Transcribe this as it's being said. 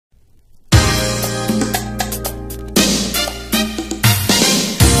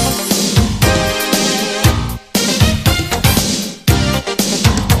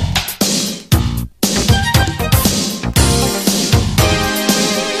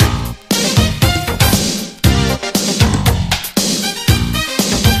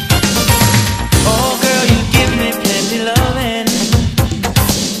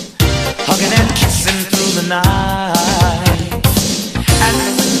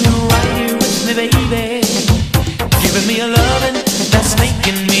giving me a loving that's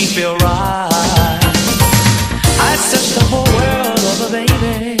making me feel right. I searched the whole world over,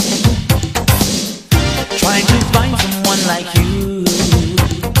 baby, trying to find someone like you.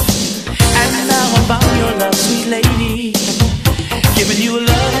 And now I found your love, sweet lady, giving you a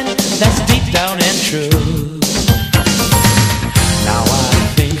loving that's deep down and true. Now I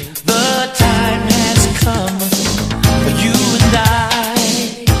think the time has come for you and I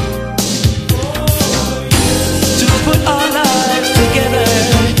to put our lives together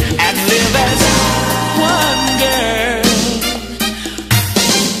and live as one, girl.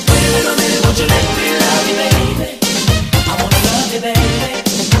 Wait a little minute, won't you let me love you, baby? I wanna love you, baby.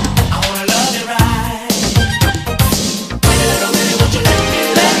 I wanna love you right. Wait a little minute, won't you let me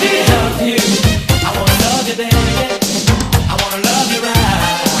love you? I wanna love you, baby. I wanna love you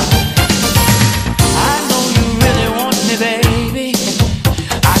right. I know you really want me, baby.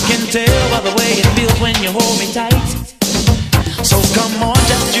 I can tell by the way it feels when you hold me tight. So come on,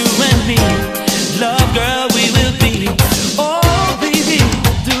 just you and me. Love, girl, we will be. Oh, baby,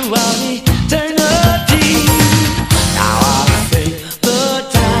 throughout eternity. Now I think the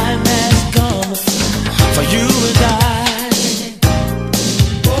time has come for you and I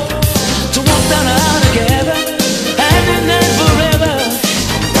to walk down the aisle together, hand in hand forever.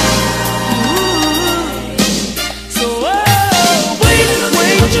 Ooh. So, wait, let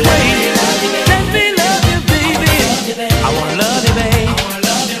me love you, baby. I wanna love you, baby.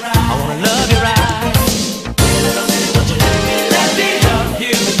 I wanna love you right. Let me love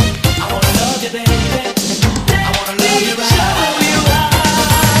you. I wanna love you, baby. I wanna love you right. Show you how.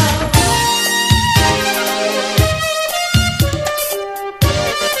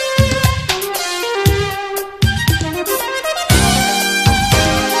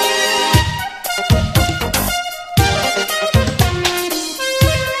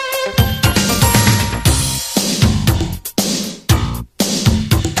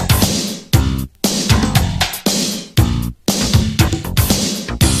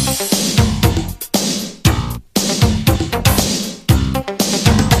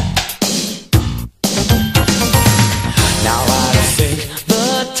 Now I think the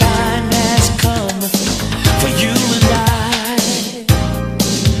time has come for you and I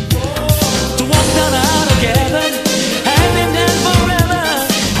to walk down the aisle together, hand in hand forever.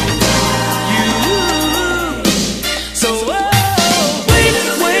 You. So wait,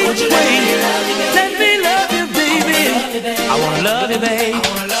 let me love you, baby. I wanna love you, babe.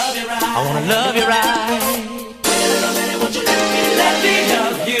 I wanna love you right. Let me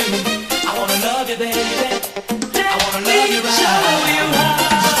love you. I wanna love you, baby. I wanna love you right. Show you how.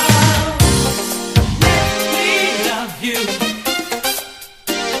 Let me love you.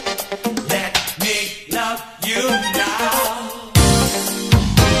 Let me love you now.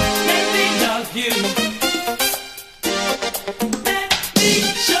 Let me love you. Let me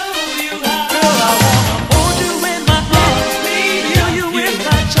show you how. Girl, I wanna hold you in my arms, feel you in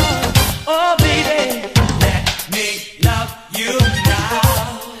my charms. Oh, baby, let me love you now.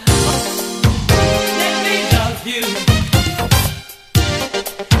 Let me love you.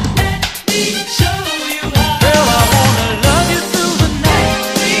 Let me show you how. Girl, I wanna love you through the night,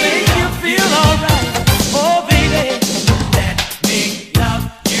 make you feel alright. Oh, baby, let me love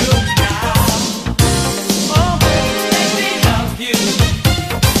you now. Oh, let me love you.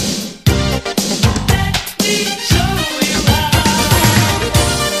 Let me show you how.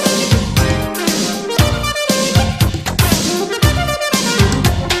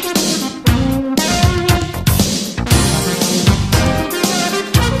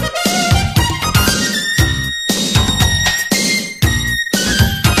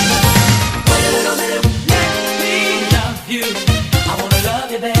 Wait a little minute, let me love you. I wanna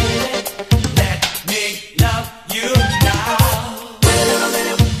love you, baby.